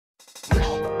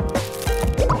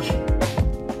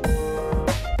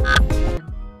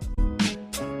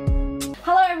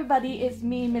everybody, it's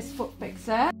me, Miss Foot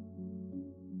Fixer.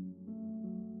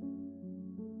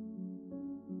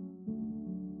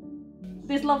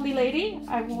 This lovely lady,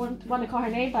 I want to call her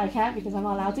name, but I can't because I'm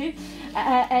not allowed to.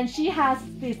 And she has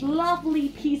this lovely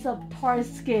piece of hard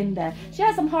skin there. She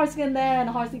has some hard skin there and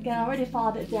hard skin. I already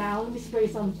filed it down. Let me spray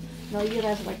some, you know, you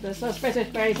guys like this. So spray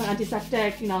some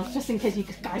antiseptic, you know, just in case you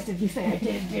guys didn't say I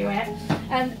didn't do it.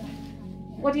 And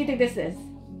what do you think this is?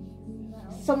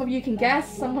 Some of you can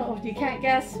guess, some of you can't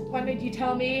guess. Why don't you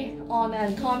tell me on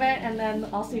and comment, and then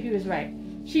I'll see who is right.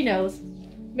 She knows.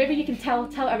 Maybe you can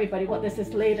tell everybody what this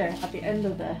is later at the end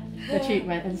of the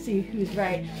treatment and see who's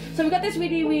right. So we've got this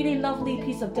really lovely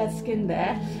piece of dead skin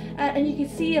there, and you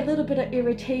can see a little bit of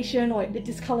irritation or the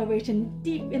discoloration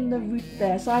deep in the root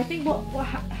there. So I think what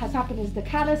has happened is the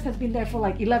callus has been there for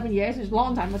like 11 years, which is a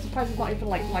long time. I'm surprised it's not even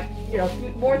like you know,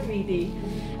 more 3D.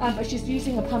 But she's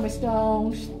using a pumice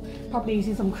stone, she's probably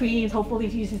using some creams, hopefully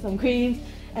she's using some creams,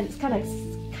 and it's kind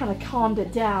of calmed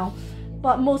it down.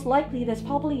 But most likely there's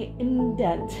probably an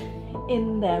indent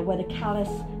in there where the callus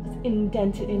is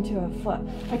indented into her foot.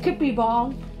 I could be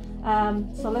wrong,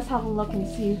 so let's have a look and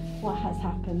see what has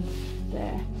happened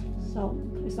there. So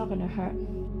it's not going to hurt.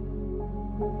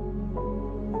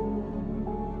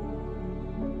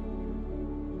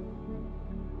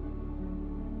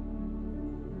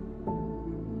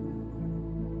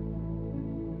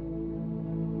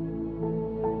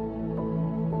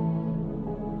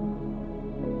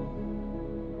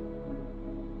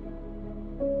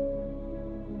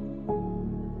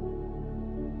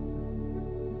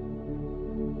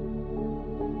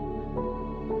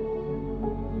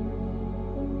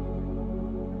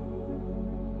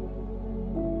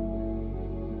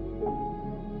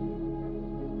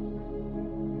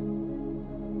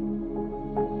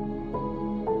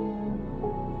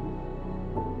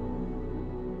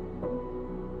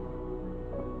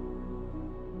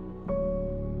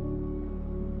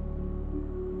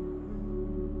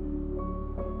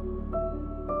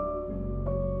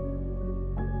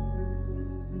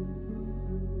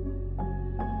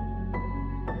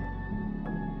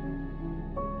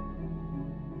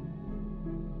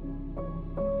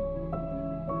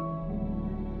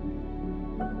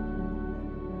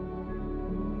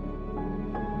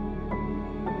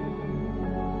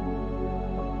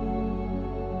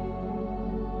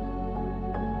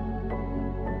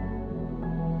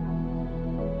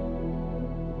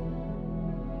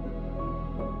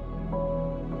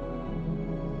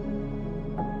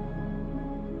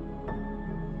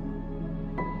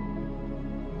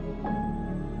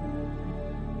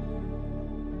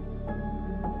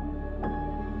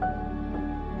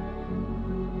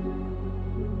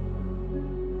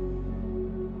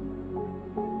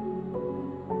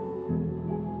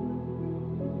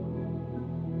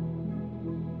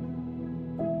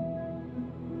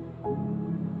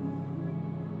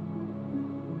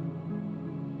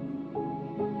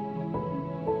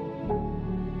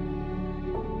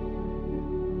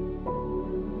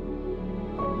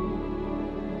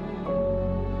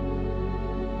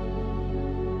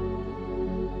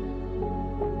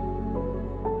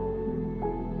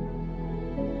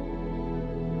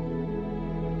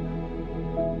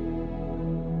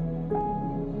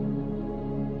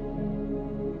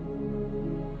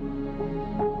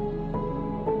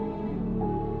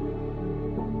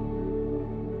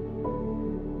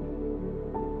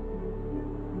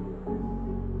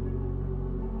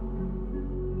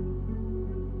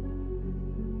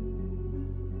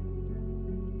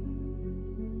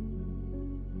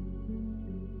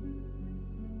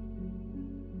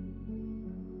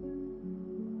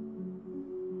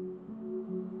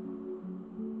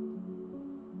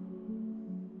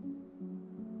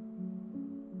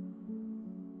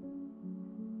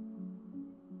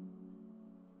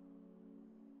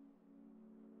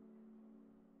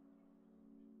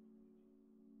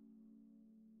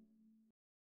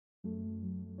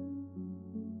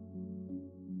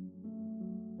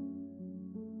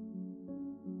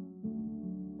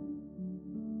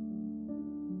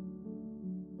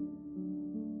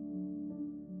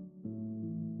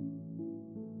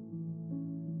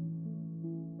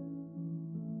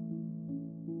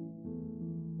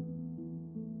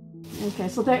 Okay,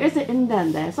 so there is an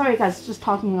indent there. Sorry guys, just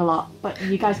talking a lot, but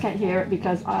you guys can't hear it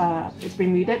because it's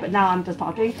been muted, but now I'm just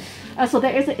talking. So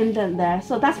there is an indent there.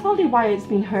 So that's probably why it's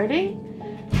been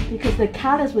hurting, because the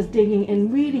callus was digging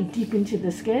in really deep into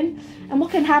the skin. And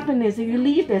what can happen is if you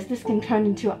leave this can turn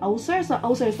into an ulcer. So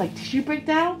ulcer is like tissue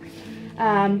breakdown,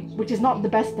 which is not the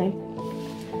best thing.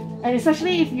 And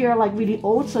especially if you're like really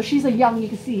old. So she's a young, you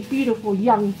can see, beautiful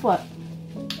young foot.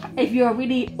 If you're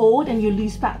really old and you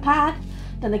lose fat pad,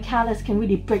 then the callus can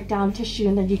really break down tissue,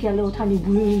 and then you get little tiny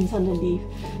wounds underneath.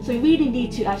 So you really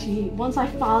need to actually, once I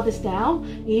file this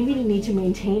down, you really need to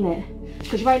maintain it.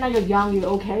 Because right now you're young, you're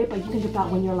okay, but you think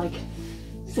about when you're like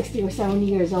 60 or 70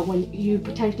 years old, when you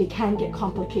potentially can get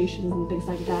complications and things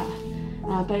like that.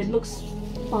 But it looks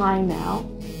fine now.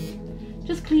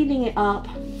 Just cleaning it up,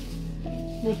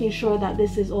 making sure that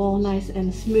this is all nice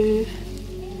and smooth.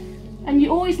 And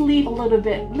you always leave a little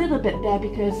bit there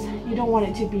because you don't want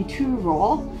it to be too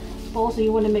raw. But also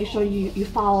you want to make sure you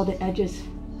follow the edges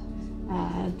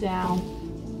down.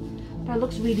 But it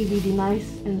looks really, really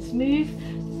nice and smooth.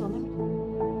 So let me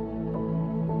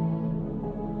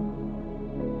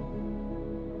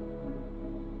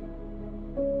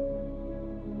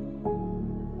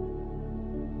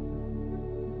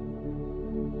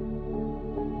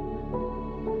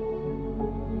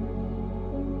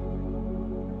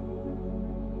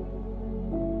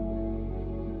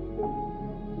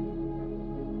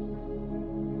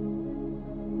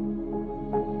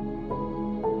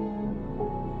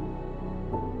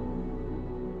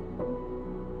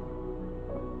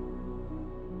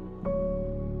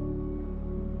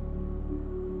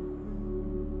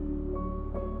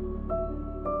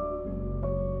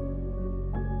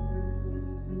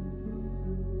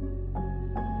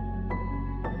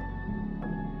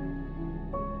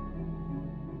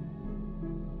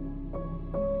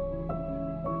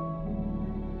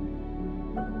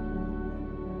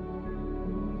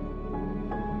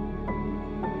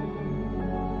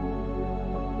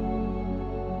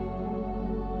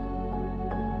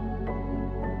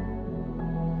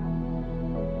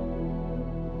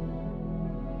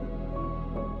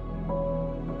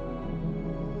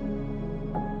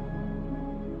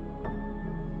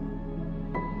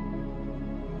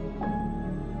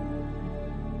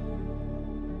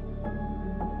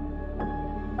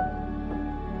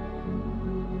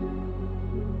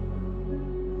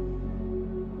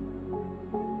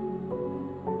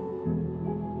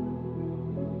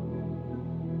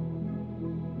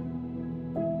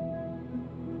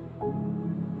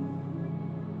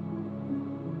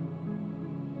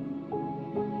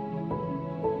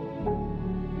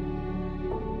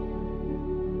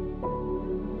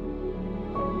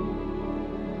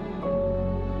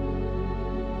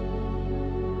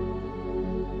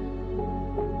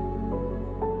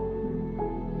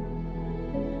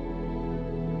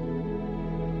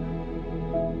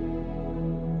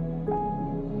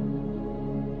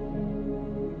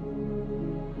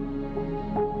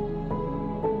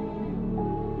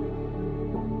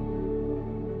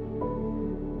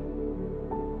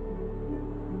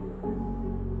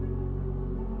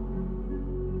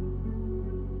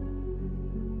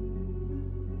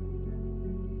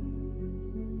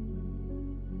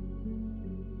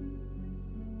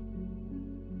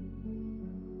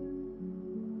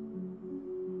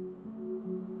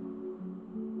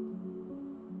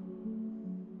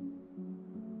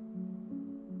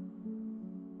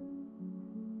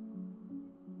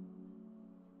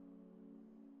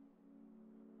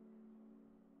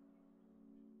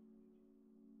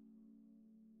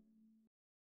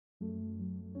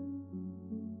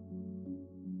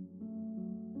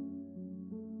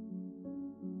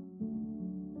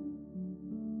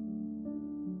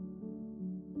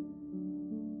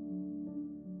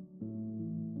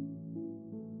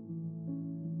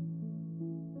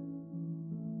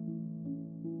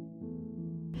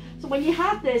So when you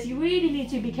have this, you really need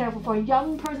to be careful. For a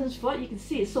young person's foot, you can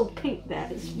see it's so pink there.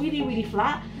 It's really, really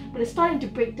flat, but it's starting to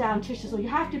break down tissue. So you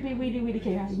have to be really, really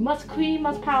careful. Must cream,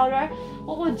 must powder.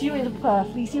 What we'll do is put a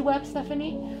fleecy web,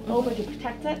 Stephanie, over to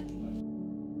protect it.